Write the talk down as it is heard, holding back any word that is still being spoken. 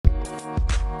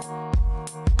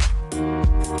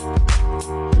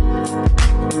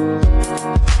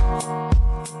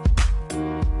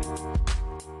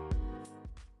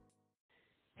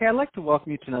I'd like to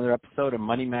welcome you to another episode of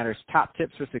Money Matters Top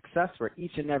Tips for Success, where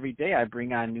each and every day I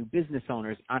bring on new business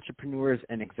owners, entrepreneurs,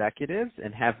 and executives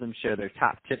and have them share their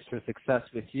top tips for success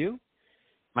with you.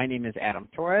 My name is Adam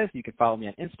Torres. You can follow me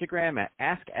on Instagram at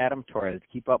AskAdamTorres.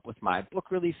 Keep up with my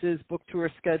book releases, book tour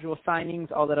schedule,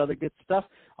 signings, all that other good stuff.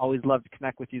 Always love to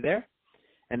connect with you there.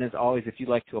 And as always, if you'd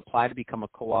like to apply to become a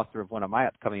co-author of one of my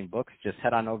upcoming books, just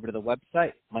head on over to the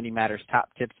website,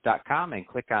 moneymatterstoptips.com, and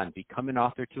click on Become an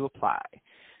Author to apply.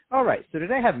 All right, so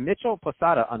today I have Mitchell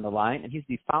Posada on the line, and he's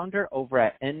the founder over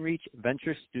at Enreach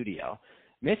Venture Studio.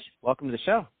 Mitch, welcome to the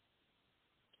show.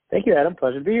 Thank you, Adam.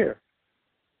 Pleasure to be here.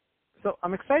 So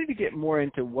I'm excited to get more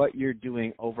into what you're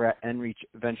doing over at Enreach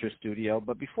Venture Studio,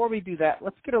 but before we do that,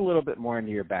 let's get a little bit more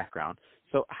into your background.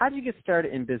 So how did you get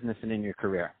started in business and in your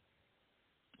career?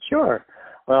 Sure.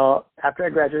 Well, after I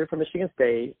graduated from Michigan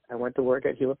State, I went to work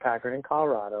at Hewlett-Packard in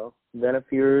Colorado. Then a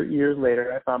few years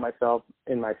later, I found myself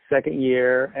in my second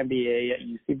year MBA at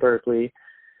UC Berkeley,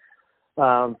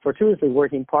 fortuitously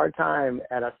working part-time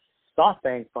at a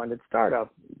SoftBank-funded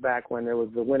startup back when there was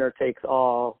the winner takes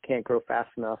all, can't grow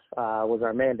fast enough was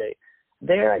our mandate.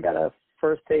 There I got a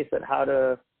first taste at how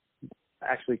to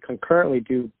actually concurrently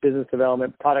do business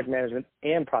development, product management,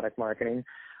 and product marketing.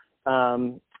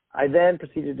 I then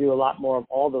proceeded to do a lot more of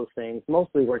all those things,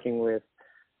 mostly working with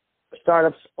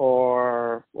startups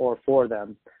or for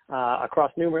them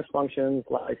across numerous functions,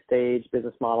 life stage,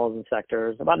 business models, and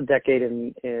sectors. About a decade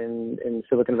in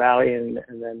Silicon Valley and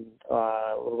then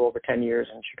a little over 10 years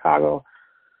in Chicago.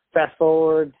 Fast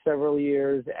forward several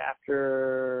years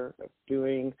after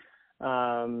doing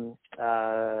some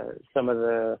of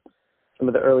the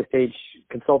early stage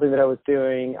consulting that I was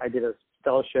doing, I did a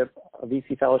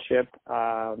VC fellowship,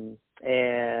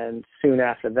 and soon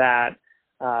after that,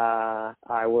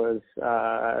 I was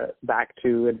back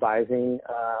to advising,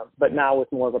 but now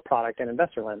with more of a product and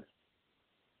investor lens.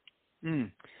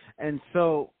 And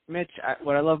so, Mitch,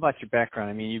 what I love about your background,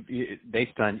 I mean,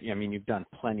 you've done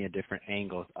plenty of different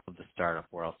angles of the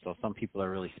startup world. So some people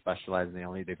are really specialized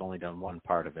and they've only done one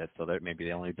part of it. So that maybe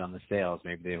they've only done the sales,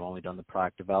 maybe they've only done the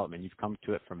product development. You've come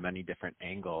to it from many different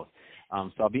angles.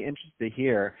 So I'll be interested to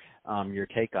hear your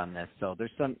take on this. So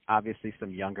there's obviously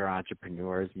some younger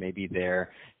entrepreneurs, maybe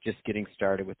they're just getting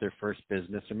started with their first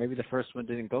business, or maybe the first one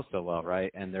didn't go so well,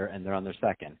 right? And they're on their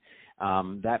second.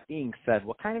 That being said,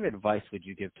 what kind of advice would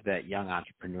you give to that young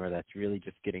entrepreneur that's really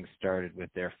just getting started with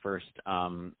their first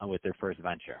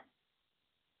venture?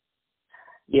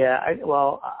 Yeah,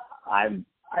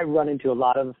 I run into a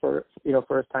lot of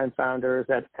first time founders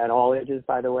at all ages,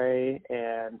 by the way,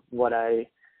 and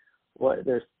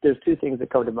there's two things that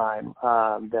come to mind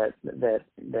that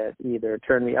either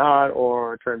turn me on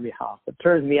or turn me off. What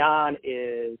turns me on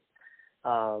is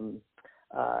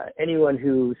anyone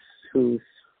who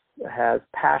has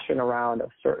passion around a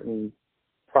certain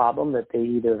problem that they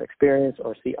either experience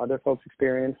or see other folks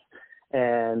experience,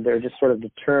 and they're just sort of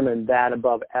determined that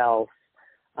above else.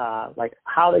 Like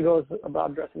how they go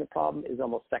about addressing the problem is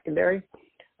almost secondary.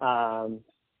 And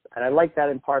I like that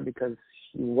in part because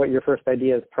what your first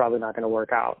idea is probably not going to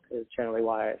work out is generally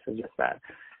why I suggest that.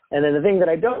 And then the thing that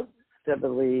I don't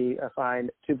typically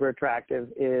find super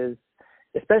attractive is,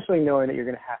 especially knowing that you're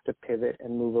going to have to pivot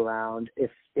and move around.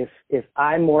 If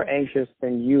I'm more anxious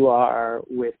than you are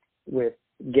with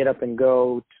get up and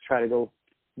go to try to go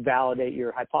validate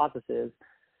your hypothesis,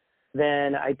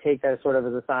 then I take that sort of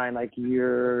as a sign like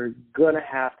you're going to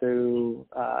have to,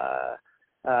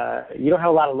 you don't have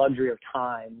a lot of luxury of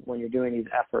time when you're doing these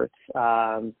efforts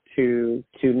to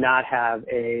not have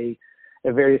a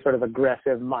very sort of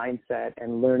aggressive mindset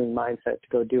and learning mindset to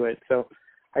go do it. So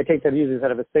I take that usually as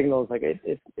a signal. It's like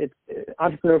it's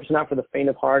entrepreneurship is not for the faint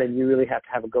of heart, and you really have to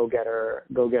have a go-getter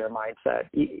mindset.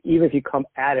 Even if you come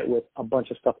at it with a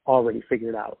bunch of stuff already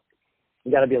figured out,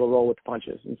 you got to be able to roll with the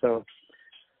punches. And so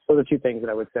those are two things that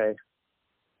I would say.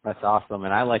 That's awesome,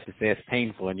 and I like to say it's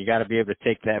painful, and you got to be able to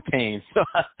take that pain. So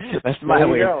that's my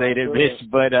way of saying it,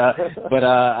 Mitch. But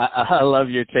I love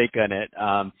your take on it.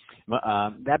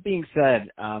 That being said,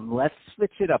 let's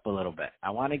switch it up a little bit.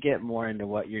 I want to get more into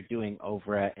what you're doing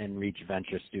over at Enreach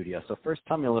Venture Studio. So first,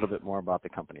 tell me a little bit more about the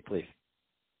company, please.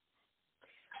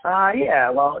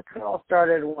 Yeah, well, it all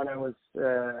started when I was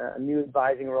a new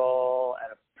advising role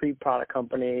at a pre-product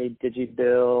company,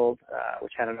 DigiBuild,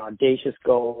 which had an audacious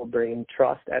goal of bringing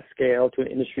trust at scale to an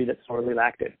industry that sorely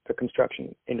lacked it, the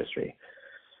construction industry.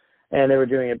 And they were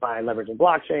doing it by leveraging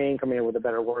blockchain, coming in with a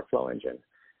better workflow engine.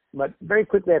 But very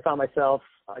quickly I found myself,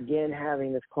 again,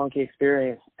 having this clunky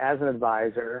experience as an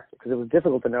advisor because it was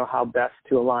difficult to know how best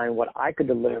to align what I could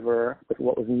deliver with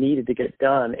what was needed to get it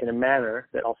done in a manner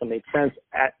that also made sense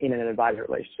in an advisor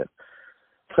relationship.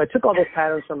 So I took all those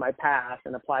patterns from my past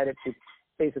and applied it to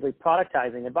basically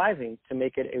productizing, advising to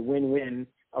make it a win-win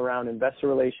around investor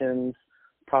relations,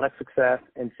 product success,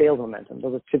 and sales momentum.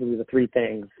 Those are typically the three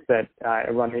things that I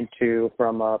run into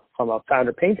from a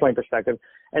founder pain point perspective,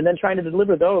 and then trying to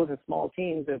deliver those in small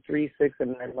teams in 3, 6,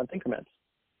 and 9 month increments.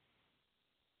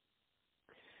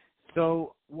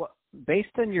 So, based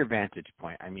on your vantage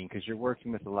point, I mean, because you're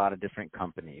working with a lot of different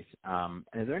companies,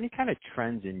 is there any kind of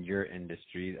trends in your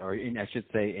industry, or I should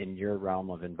say in your realm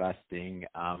of investing,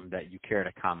 that you care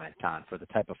to comment on for the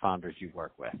type of founders you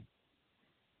work with?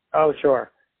 Oh,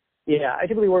 sure. Yeah, I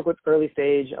typically work with early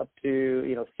stage up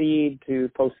to, seed to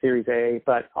post Series A,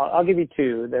 but I'll give you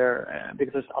two there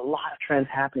because there's a lot of trends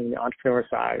happening in the entrepreneur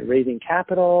side, raising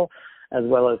capital, as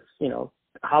well as,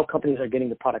 how companies are getting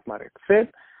the product market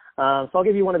fit. So I'll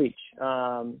give you one of each.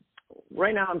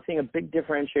 Right now I'm seeing a big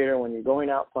differentiator when you're going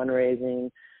out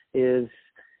fundraising is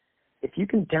if you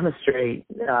can demonstrate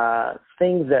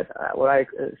things that what I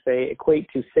say equate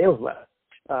to sales leverage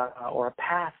or a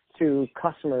path to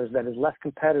customers that is less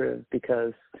competitive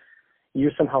because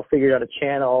you somehow figured out a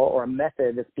channel or a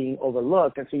method that's being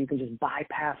overlooked, and so you can just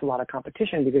bypass a lot of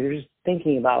competition because you're just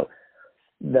thinking about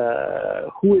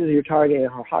who it is you're targeting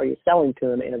or how you're selling to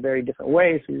them in a very different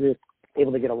way, so you're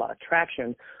able to get a lot of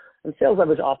traction. And sales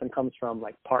leverage often comes from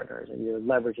like partners, and you're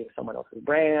leveraging someone else's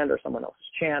brand or someone else's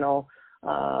channel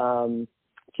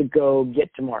to go get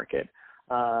to market.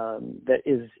 That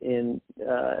is in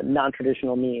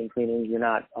non-traditional means, meaning you're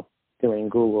not doing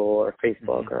Google or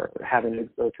Facebook or having to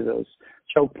go to those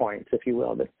choke points, if you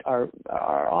will, that are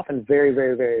often very,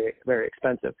 very, very, very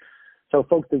expensive. So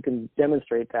folks who can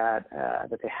demonstrate that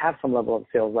they have some level of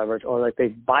sales leverage, or like they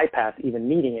bypass even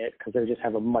needing it because they just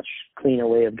have a much cleaner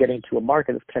way of getting to a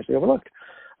market that's potentially overlooked.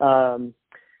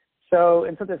 So,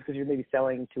 and sometimes because you're maybe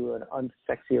selling to an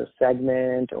unsexier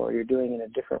segment or you're doing it in a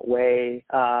different way.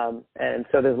 And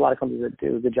so there's a lot of companies that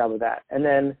do a good job of that. And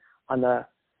then on the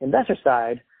investor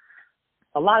side,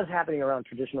 a lot is happening around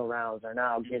traditional rounds are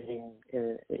now getting,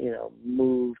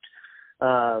 moved,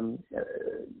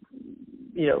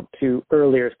 to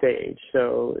earlier stage.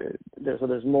 So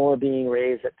there's more being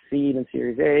raised at seed and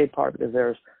Series A, part because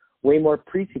there's way more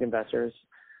pre-seed investors.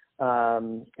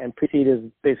 And pre-seed is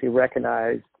basically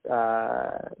recognized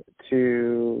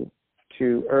to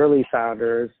early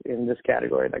founders in this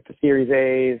category. Like the Series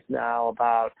A is now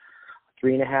about a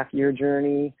 3.5-year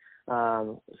journey.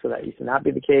 So that used to not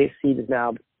be the case. Seed is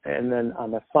now, and then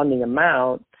on the funding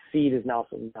amount, seed is now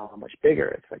much bigger.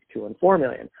 It's like $2 and $4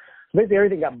 million. So basically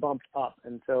everything got bumped up.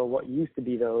 And so what used to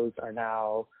be those are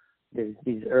now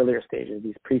these earlier stages,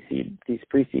 these pre-seed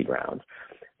rounds.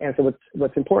 And so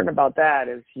what's important about that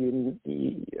is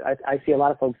I see a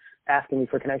lot of folks asking me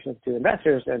for connections to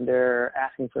investors, and they're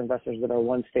asking for investors that are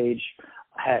one stage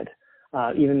ahead,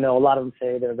 even though a lot of them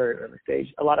say they're very early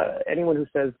stage. Anyone who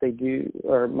says they do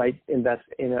or might invest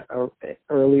in an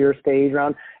earlier stage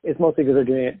round is mostly because they're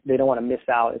doing it, they don't want to miss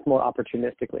out. It's more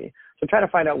opportunistically. So try to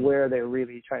find out where they're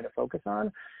really trying to focus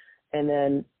on. And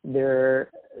then the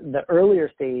earlier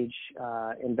stage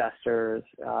investors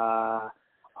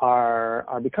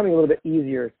are becoming a little bit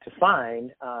easier to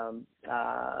find,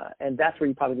 and that's where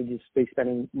you probably need to be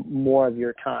spending more of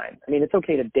your time. I mean, it's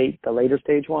okay to date the later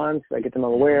stage ones, like get them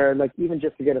aware, like even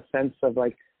just to get a sense of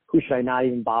like who should I not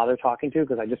even bother talking to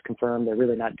because I just confirmed they're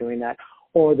really not doing that,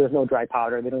 or there's no dry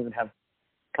powder. They don't even have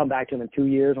come back to them in 2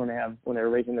 years when they're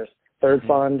raising their third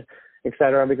fund, et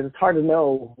cetera, because it's hard to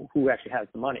know who actually has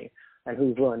the money and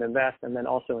who's willing to invest. And then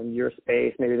also in your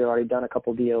space, maybe they've already done a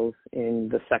couple deals in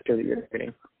the sector that you're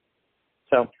hitting.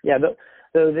 So yeah,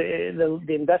 the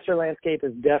investor landscape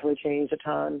has definitely changed a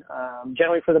ton,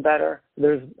 generally for the better.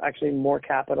 There's actually more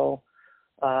capital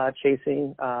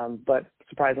chasing, but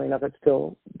surprisingly enough, it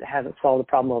still hasn't solved the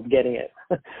problem of getting it.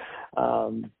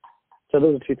 So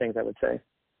those are two things I would say: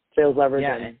 sales leverage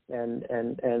and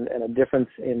a difference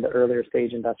in the earlier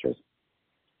stage investors.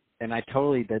 And I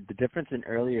totally, the difference in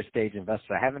earlier stage investors,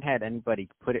 I haven't had anybody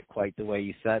put it quite the way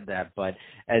you said that, but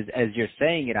as you're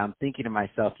saying it, I'm thinking to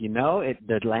myself,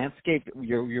 the landscape,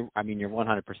 you're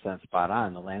 100% spot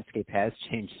on. The landscape has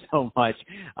changed so much.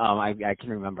 I can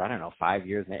remember, 5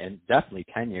 years and definitely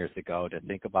 10 years ago to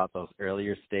think about those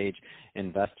earlier stage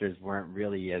investors weren't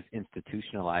really as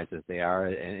institutionalized as they are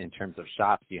in terms of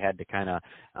shops. You had to kind of,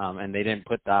 and they didn't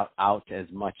put that out as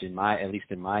much at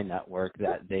least in my network,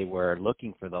 that they were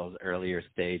looking for those those earlier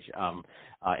stage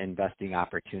investing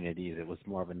opportunities. It was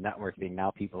more of a networking.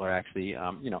 Now people are actually,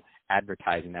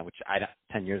 advertising that, which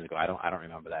 10 years ago, I don't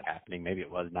remember that happening. Maybe it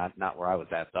was not where I was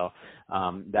at. So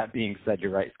that being said,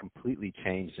 you're right. It's completely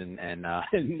changed, and I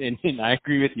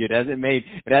agree with you. It hasn't made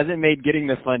getting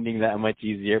the funding that much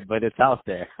easier, but it's out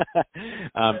there.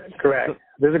 Correct. So,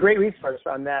 there's a great resource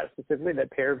on that specifically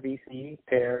that Pear.vc,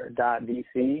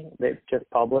 they've just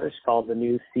published, called The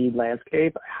New Seed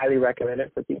Landscape. I highly recommend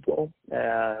it for people.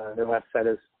 Their website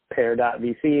is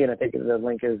Pear.vc, and I think the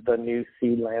link is The New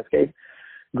Seed Landscape.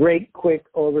 Great quick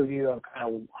overview of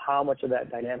kind of how much of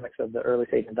that dynamics of the early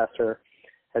stage investor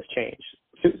has changed.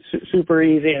 Super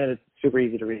easy, and it's super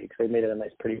easy to read because they made it a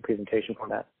nice, pretty presentation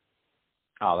format.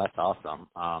 Oh, that's awesome.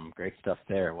 Great stuff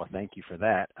there. Well, thank you for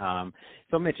that.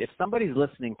 So, Mitch, if somebody's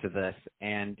listening to this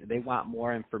and they want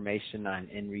more information on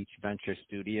InReach Venture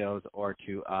Studios or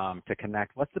to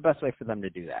connect, what's the best way for them to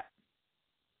do that?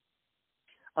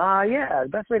 The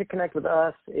best way to connect with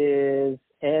us is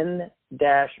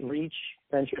N-Reach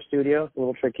Venture Studio. It's a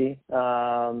little tricky,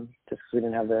 just because we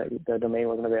didn't have the domain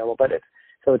wasn't available. But it's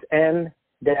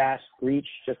N-Reach,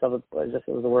 just as the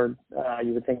word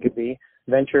you would think it'd be,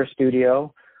 Venture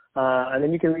Studio. And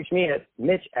then you can reach me at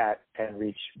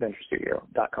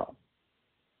mitch@nreachventurestudio.com.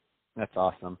 That's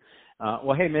awesome.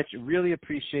 Well, hey, Mitch, really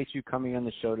appreciate you coming on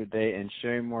the show today and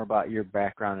sharing more about your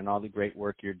background and all the great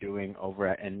work you're doing over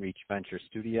at InReach Venture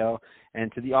Studio.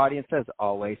 And to the audience, as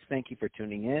always, thank you for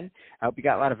tuning in. I hope you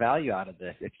got a lot of value out of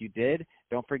this. If you did,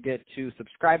 don't forget to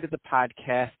subscribe to the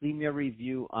podcast, leave me a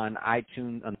review on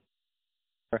iTunes,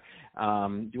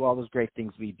 do all those great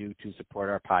things we do to support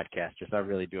our podcasters. I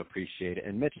really do appreciate it.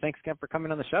 And Mitch, thanks again for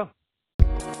coming on the show.